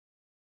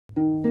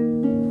Hello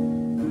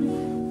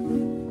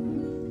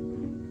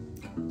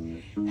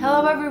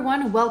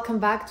everyone, welcome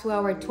back to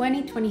our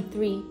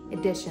 2023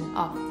 edition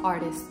of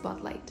Artist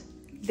Spotlight.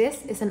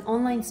 This is an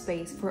online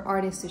space for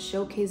artists to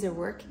showcase their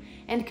work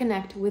and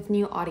connect with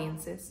new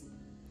audiences.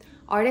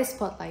 Artist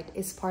Spotlight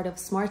is part of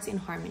SMARTS in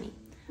Harmony,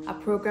 a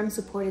program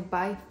supported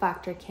by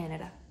Factor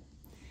Canada.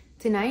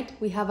 Tonight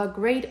we have a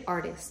great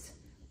artist,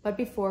 but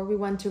before we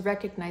want to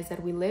recognize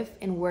that we live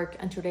and work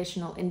on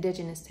traditional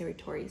Indigenous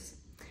territories.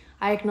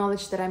 I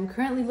acknowledge that I'm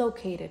currently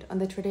located on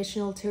the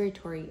traditional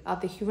territory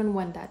of the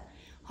Huron-Wendat,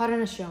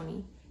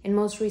 Haudenosaunee, and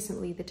most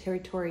recently the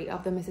territory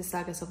of the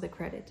Mississaugas of the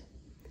Credit.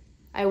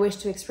 I wish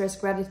to express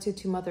gratitude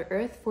to Mother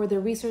Earth for the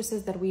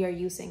resources that we are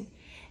using,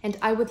 and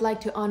I would like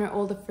to honor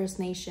all the First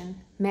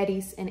Nation,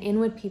 Métis, and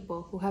Inuit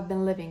people who have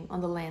been living on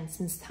the land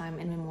since time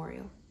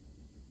immemorial.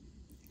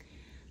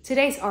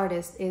 Today's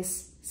artist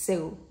is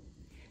SEU.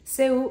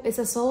 SEU is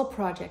a solo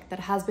project that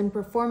has been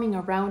performing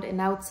around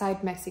and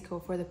outside Mexico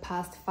for the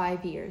past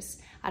 5 years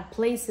at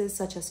places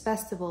such as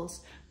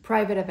festivals,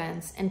 private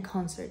events, and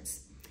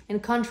concerts in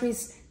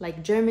countries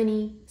like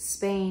Germany,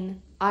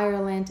 Spain,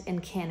 Ireland,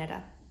 and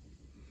Canada.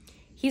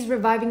 He's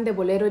reviving the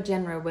bolero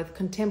genre with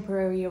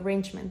contemporary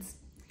arrangements.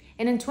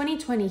 And in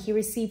 2020, he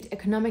received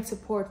economic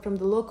support from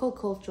the local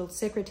cultural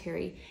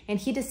secretary, and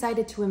he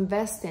decided to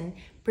invest in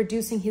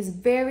producing his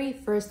very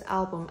first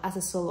album as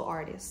a solo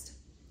artist.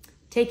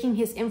 Taking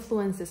his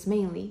influences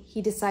mainly,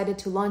 he decided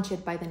to launch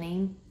it by the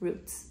name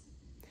Roots.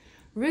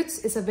 Roots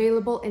is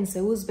available in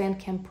SEU's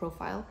Bandcamp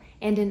profile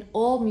and in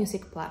all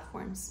music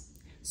platforms.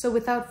 So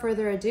without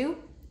further ado,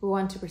 we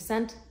want to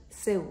present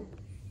SEU.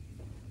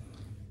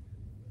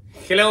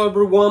 Hello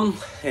everyone,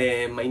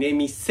 my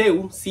name is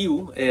SEU.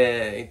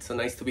 It's so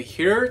nice to be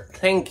here.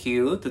 Thank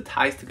you to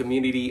Ties to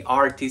Community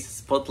Artist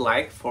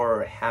Spotlight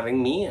for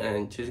having me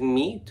and choosing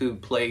me to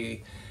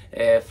play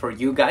for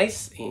you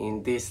guys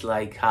in this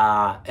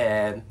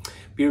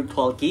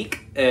virtual gig.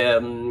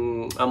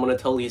 I'm gonna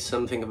tell you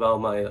something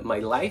about my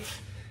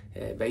life.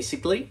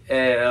 Basically,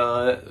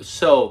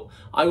 so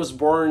I was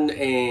born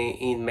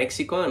in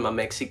Mexico. I'm a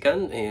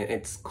Mexican.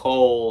 It's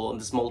called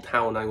the small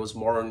town I was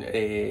born,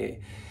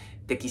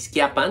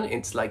 Tequisquiapan.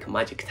 It's like a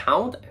magic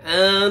town,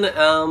 and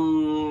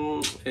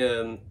I'm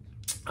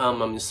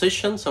a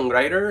musician,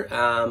 songwriter.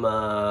 I'm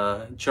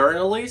a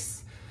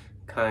journalist,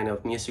 kind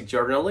of music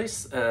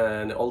journalist,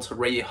 and also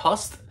radio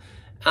host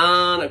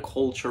and a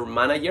culture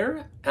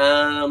manager.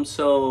 And I'm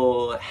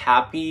so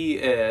happy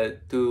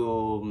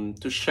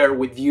to share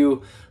with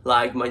you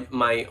like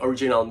my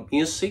original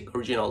music,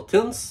 original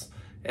tunes.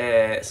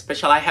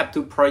 Especially I have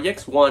two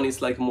projects. One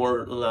is like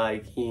more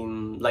like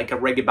in like a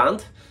reggae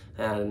band,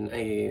 and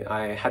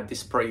I had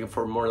this project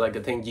for more like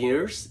 10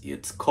 years.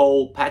 It's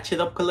called Patch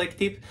It Up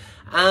Collective.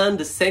 And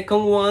the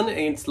second one,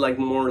 it's like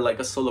more like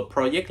a solo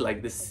project,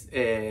 like this.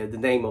 The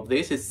name of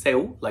this is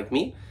SEU, like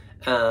me.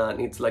 And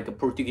it's like a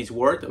Portuguese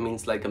word. It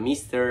means like a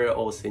mister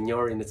or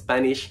señor in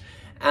Spanish.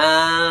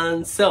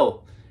 And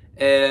so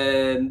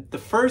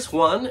the first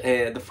one,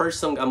 the first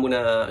song I'm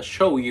gonna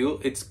show you,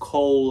 it's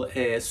called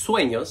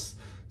Sueños.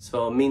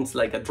 So it means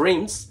like a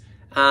dreams.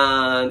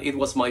 And it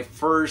was my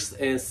first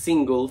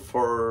single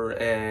for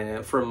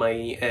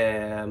my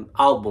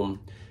album.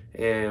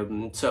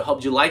 So I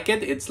hope you like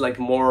it. It's like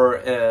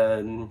more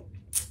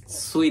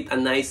sweet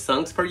and nice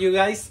songs for you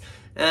guys,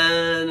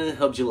 and I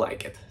hope you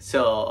like it.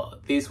 So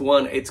this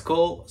one, it's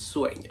called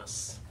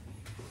Sueños.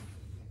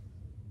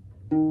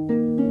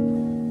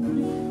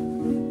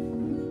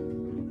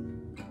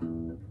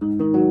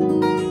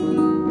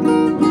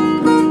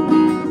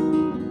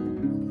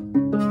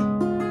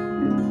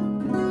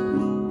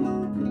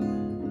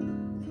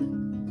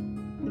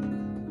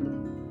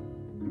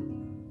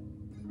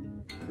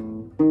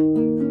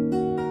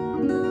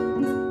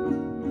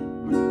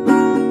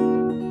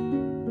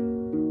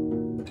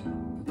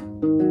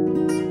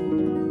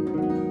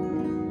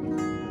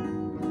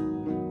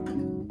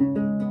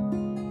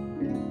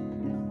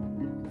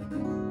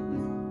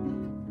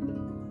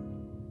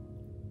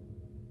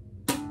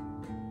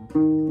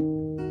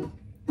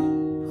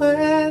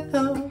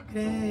 Puedo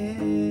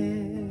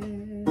creer,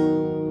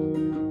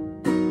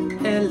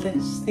 el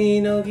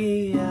destino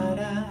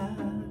guiará,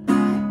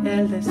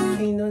 el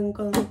destino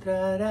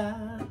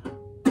encontrará,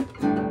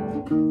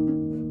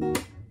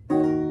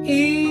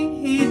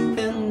 y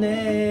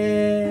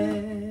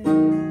tener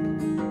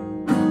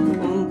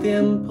un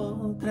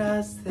tiempo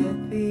tras de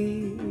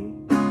ti,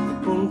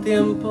 un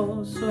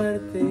tiempo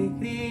suerte y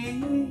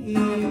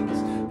gris,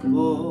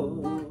 volveré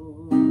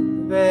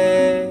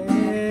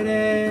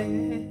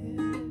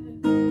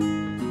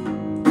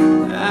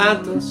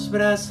a tus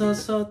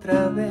brazos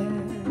otra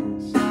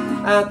vez,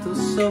 a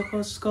tus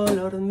ojos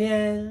color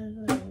miel.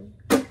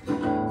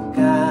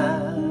 Caminé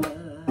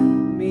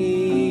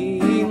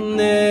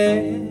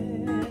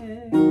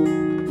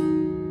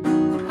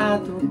a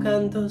tu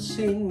canto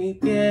sin mi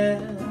piel,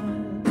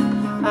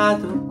 a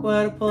tu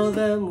cuerpo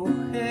de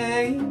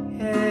mujer.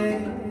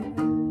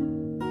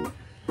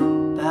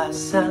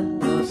 Pasan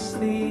los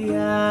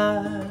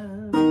días,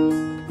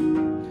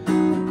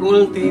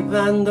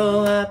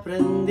 cultivando,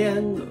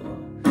 aprendiendo,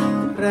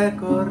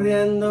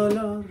 recorriendo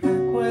los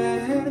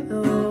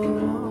recuerdos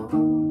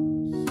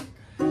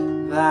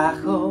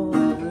bajo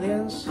el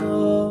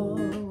lienzo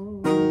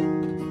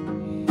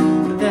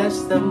de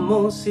esta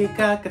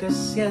música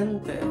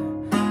creciente,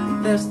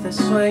 de este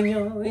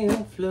sueño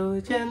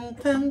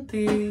influyente en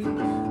ti.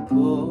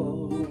 Volveré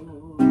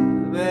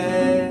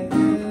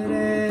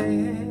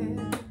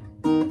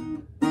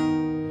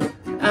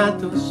a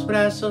tus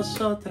brazos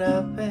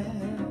otra vez,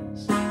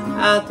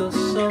 a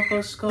tus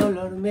ojos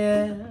color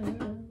miel.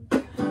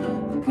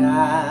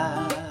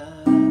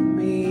 Caminé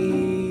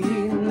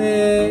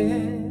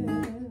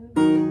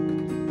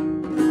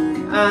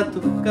a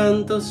tu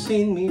canto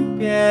sin mi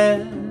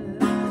piel,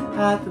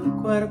 a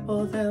tu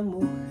cuerpo de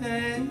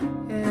mujer.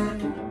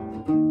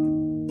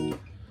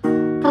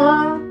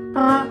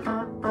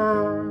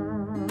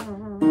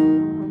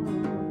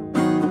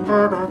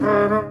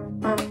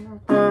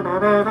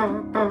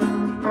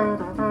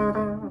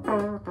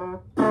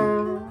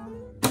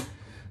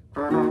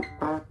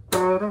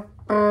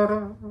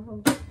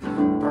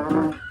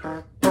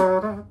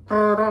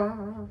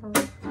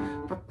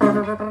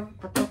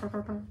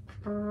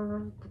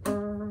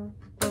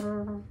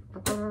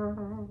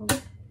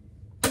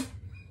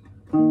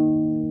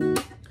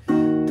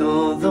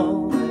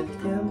 Todo el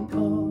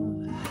tiempo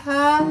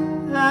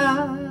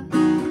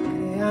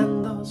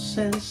creando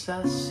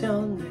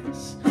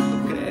sensaciones,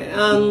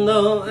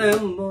 creando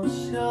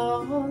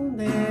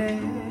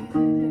emociones,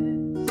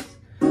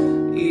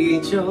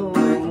 y yo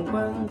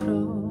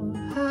encuentro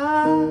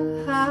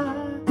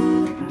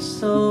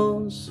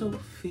razón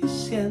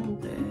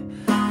suficiente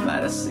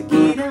para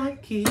seguir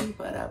aquí,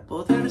 para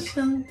poder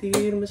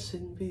sentirme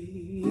sin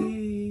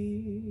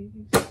vez,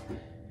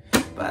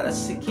 para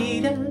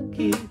seguir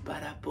aquí,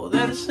 para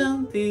poder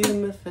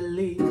sentirme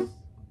feliz,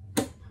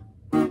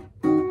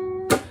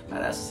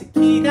 para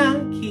seguir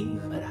aquí,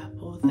 para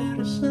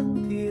poder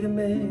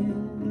sentirme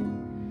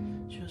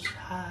just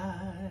high.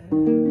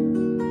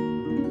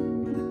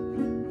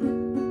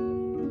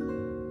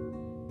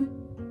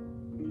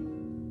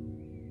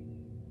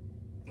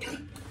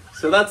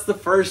 So that's the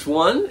first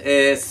one,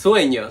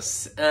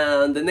 Sueños.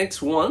 And the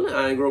next one,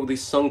 I wrote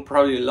this song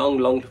probably a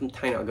long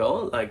time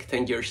ago, like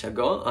 10 years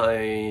ago.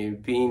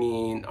 I've been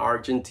in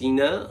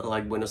Argentina,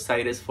 like Buenos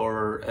Aires,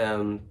 for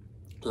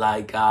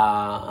like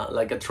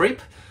a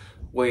trip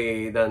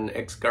with an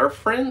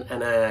ex-girlfriend,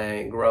 and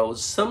I wrote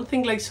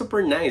something like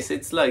super nice.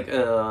 It's like,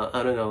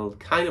 I don't know,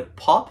 kind of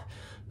pop,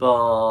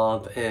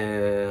 but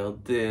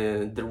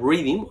the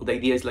rhythm, the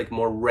idea is like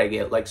more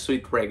reggae, like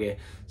sweet reggae.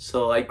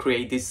 So I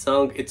create this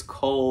song, it's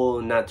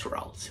called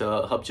Natural.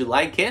 So I hope you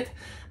like it.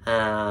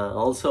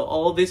 Also,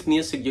 all this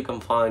music you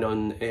can find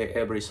on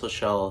every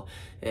social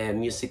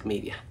music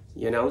media,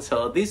 you know.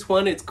 So this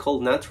one, it's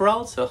called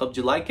Natural, so I hope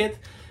you like it.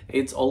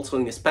 It's also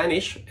in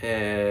Spanish,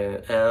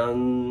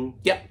 and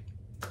yeah,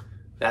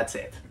 that's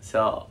it.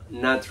 So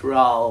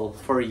Natural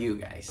for you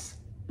guys.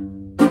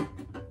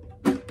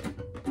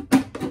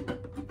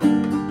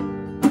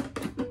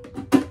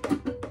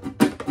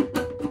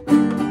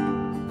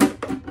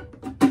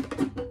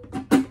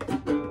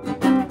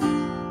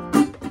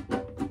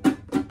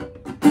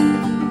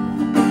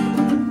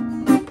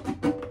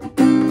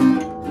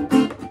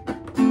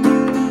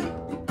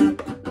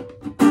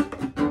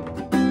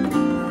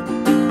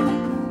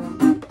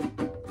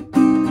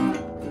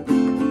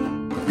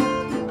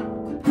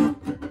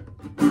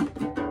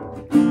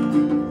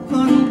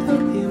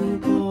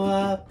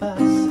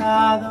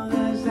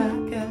 Desde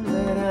aquel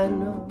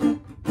verano,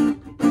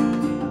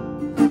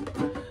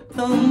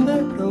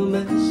 donde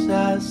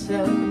promesas de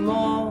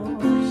amor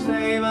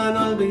se iban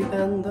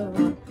olvidando.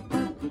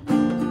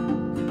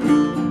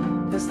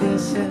 Es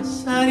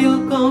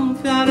necesario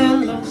confiar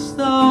en los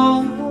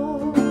dos,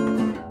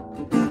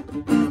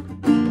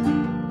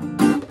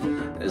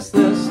 es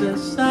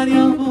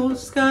necesario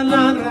buscar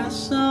la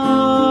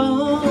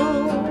razón,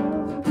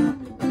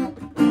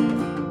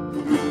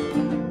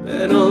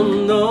 pero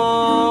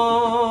no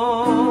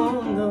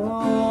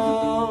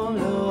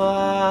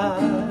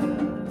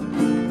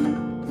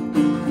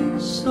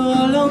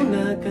solo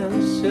una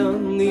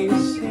canción ni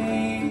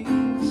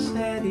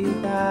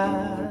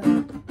sinceridad.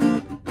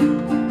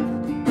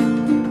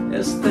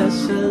 Este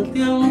es el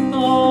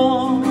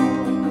tiempo,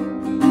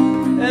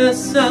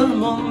 es el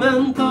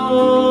momento,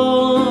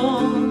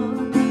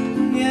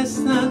 y es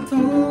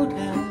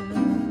natural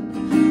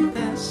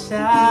desearte,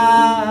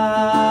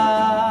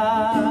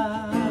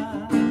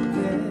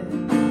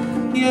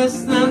 y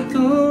es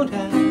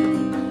natural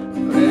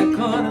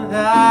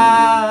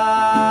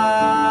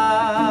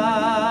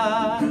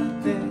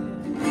recordarte,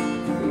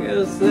 y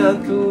es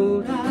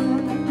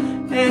natural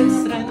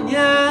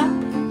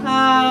extrañarte,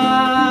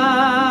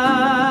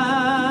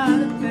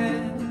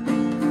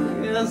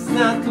 y es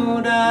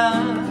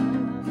natural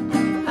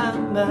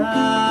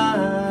amarte.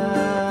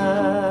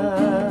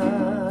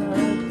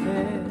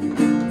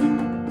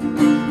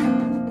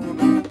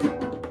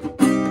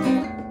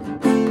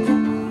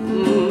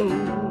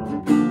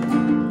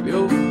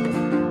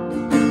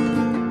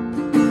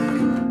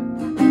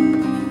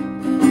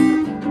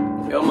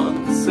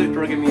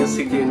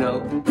 music, you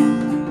know.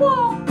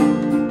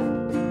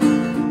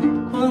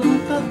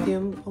 ¿Cuánto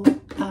tiempo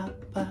ha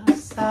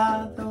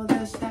pasado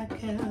desde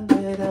aquel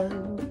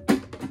verano?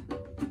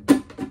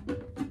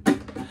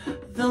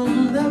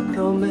 Donde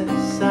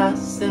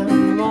promesas de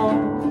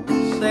amor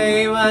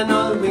se iban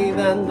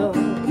olvidando.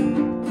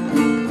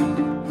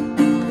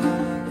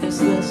 Es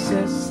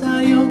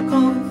necesario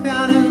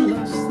confiar en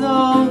los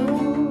dos.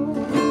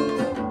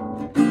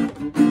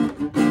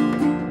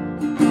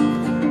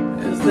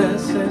 Es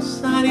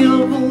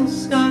necesario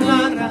buscar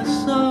la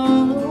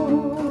razón.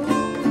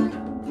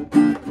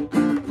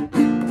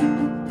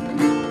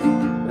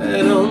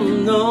 Pero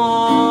no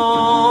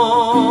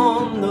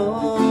lo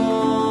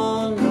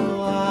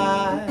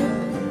hay.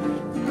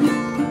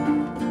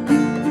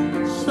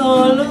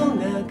 Solo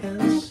una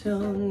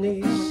canción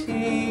y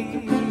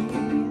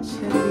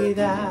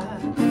sinceridad.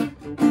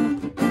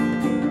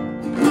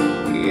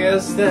 Y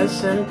este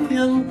es el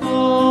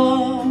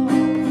tiempo,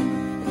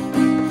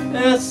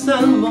 es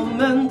el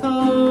momento,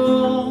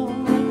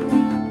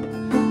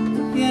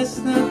 y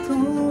es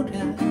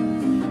natural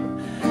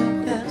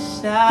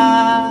desearte,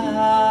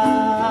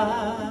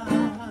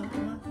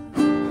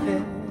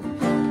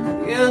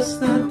 y es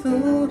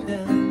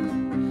natural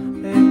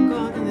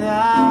recordarte,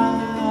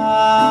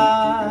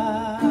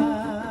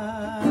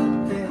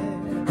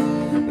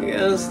 y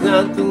es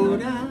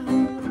natural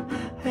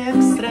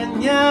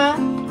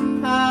extrañarte,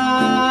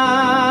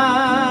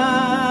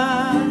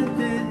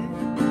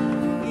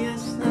 y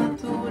es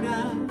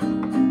natural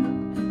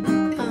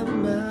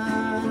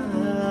amarte,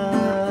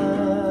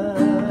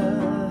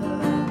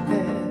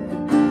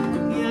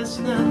 y es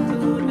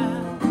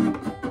natural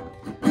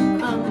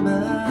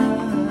amarte,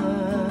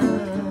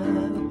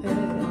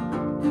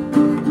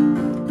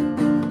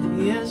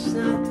 y es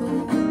natural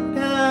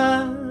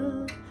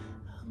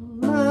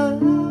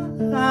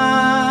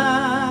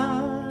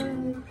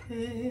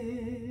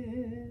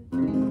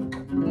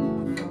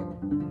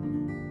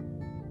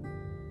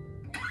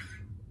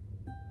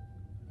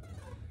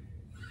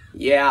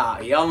amarte.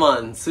 Yeah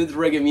man, sweet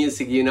reggae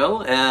music, you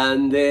know.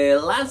 And the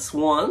last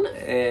one,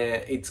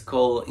 it's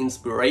called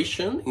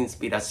Inspiración.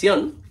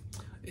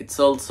 It's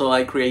also,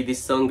 I create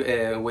this song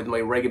with my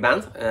reggae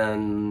band,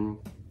 and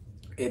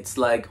it's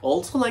like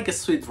also like a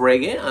sweet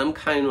reggae. I'm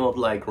kind of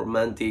like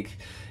romantic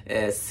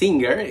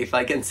singer, if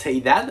I can say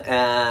that.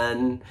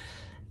 And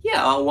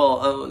yeah,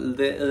 well,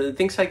 the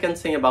things I can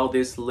say about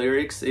these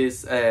lyrics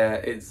is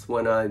it's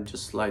when I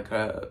just like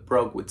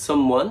broke with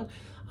someone.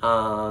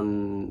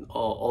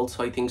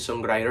 Also I think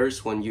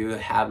songwriters, when you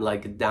have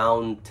like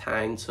down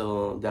times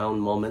or down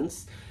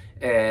moments,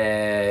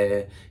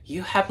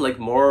 you have like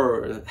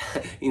more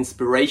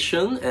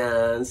inspiration,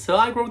 and so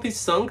I wrote this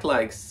song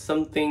like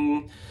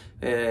something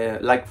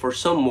like for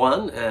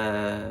someone.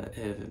 I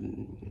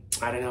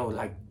don't know,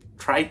 like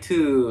try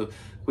to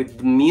with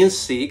the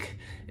music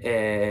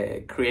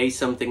create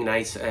something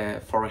nice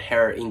for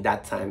her in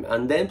that time.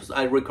 And then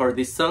I record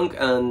this song,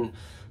 and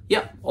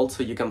yeah,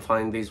 also you can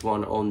find this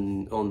one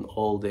on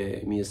all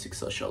the music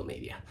social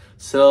media.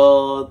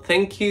 So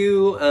thank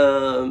you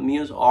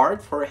MUSE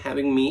Art for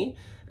having me,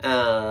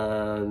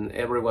 and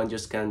everyone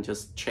just can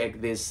just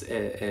check this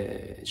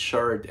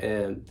short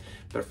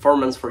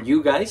performance for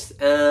you guys.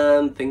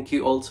 And thank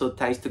you also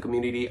thanks to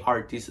Community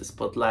Artist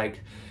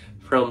Spotlight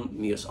from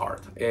MUSE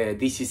Art.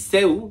 This is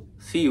SEU.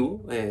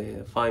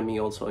 Find me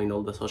also in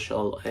all the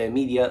social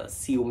media,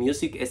 SEU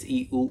Music,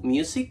 SEU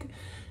Music.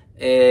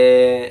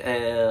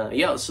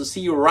 Yeah, so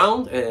see you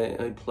around.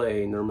 I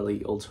play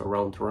normally also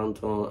around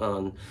Toronto,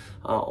 and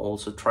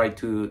also try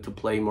to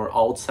play more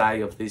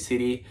outside of the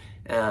city.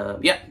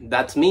 Yeah,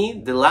 that's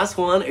me. The last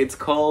one, it's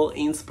called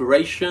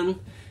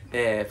Inspiration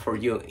for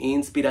you.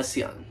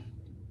 Inspiración.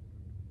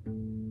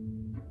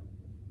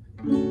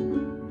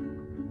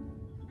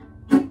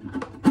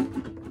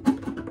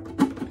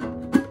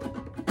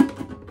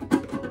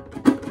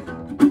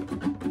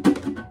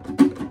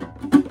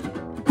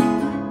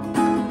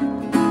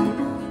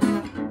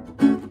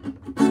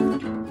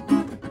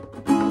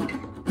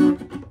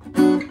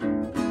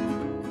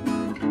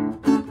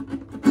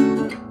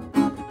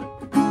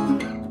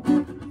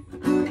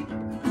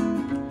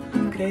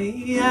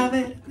 Creí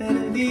haber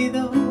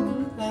perdido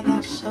la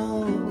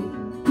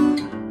razón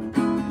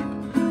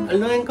al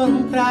no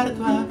encontrar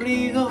tu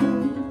abrigo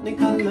ni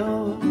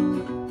calor.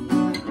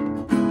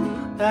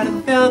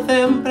 Tarde o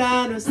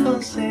temprano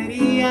esto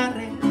sería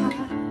real,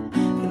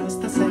 que no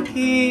estás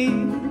aquí.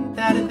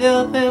 Tarde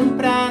o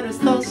temprano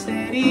esto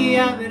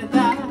sería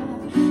verdad,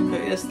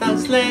 que hoy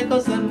estás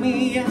lejos de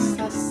mí. Es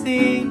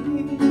así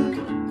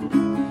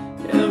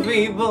que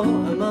vivo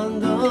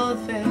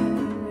amándote,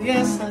 y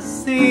es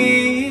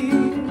así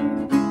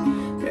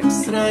que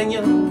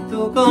extraño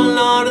tu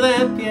color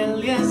de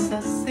piel, y es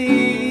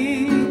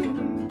así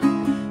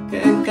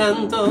que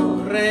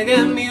canto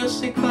reggae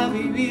music para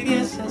vivir, y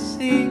es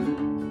así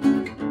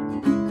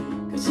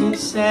que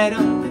sincero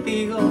te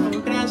digo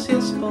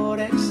gracias por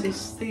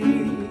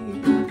existir.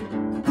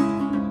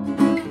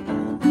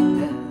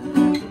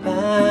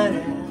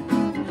 Para,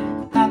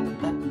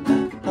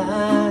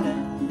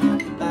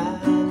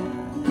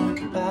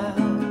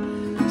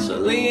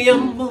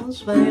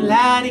 solíamos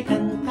bailar y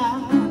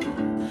cantar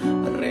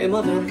al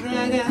ritmo de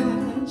reggae,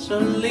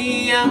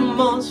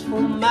 solíamos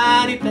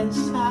fumar y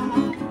pensar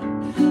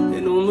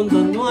en un mundo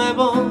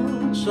nuevo,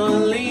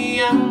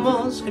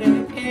 solíamos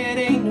creer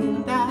e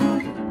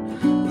inundar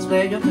los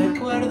bellos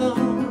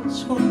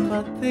recuerdos junto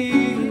a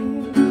ti.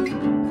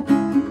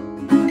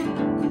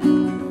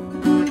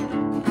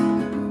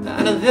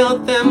 Tarde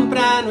o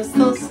temprano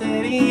esto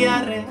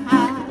sería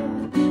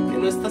real, que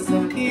no estás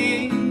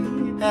aquí.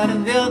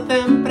 Tarde o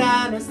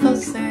temprano esto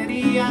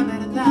sería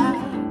verdad,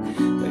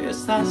 pero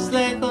estás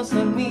lejos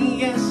de mí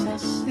y es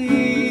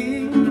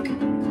así,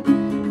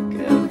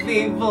 que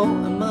vivo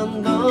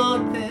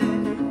amándote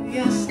y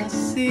es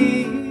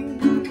así,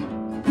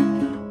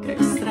 que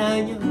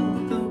extraño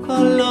tu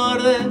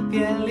color de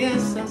piel y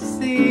es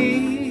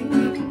así,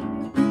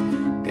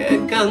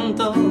 que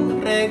canto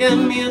reggae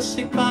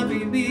music para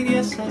vivir y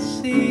es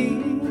así.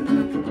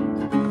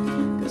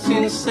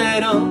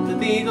 Sincero te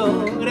digo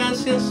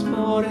gracias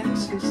por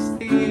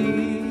existir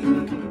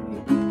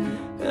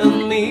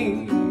en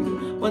mí,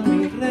 o en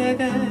mi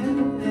reggae,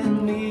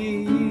 en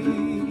mí,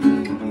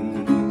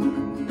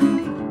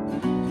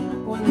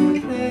 o en mi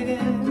reggae,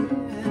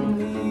 en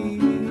mí,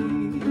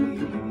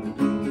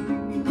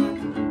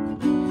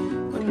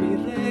 o en mi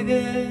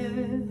reggae,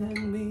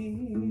 en mí.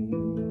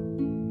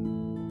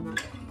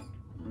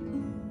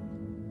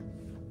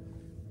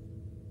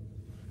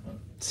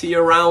 See you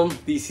around,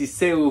 this is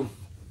SEU.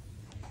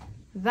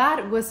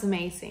 That was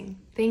amazing.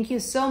 Thank you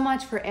so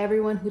much for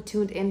everyone who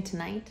tuned in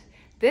tonight.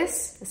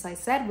 This, as I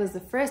said, was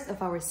the first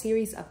of our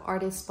series of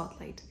Artist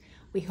Spotlight.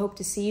 We hope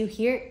to see you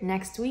here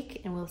next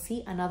week and we'll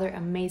see another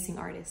amazing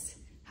artist.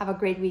 Have a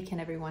great weekend,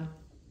 everyone.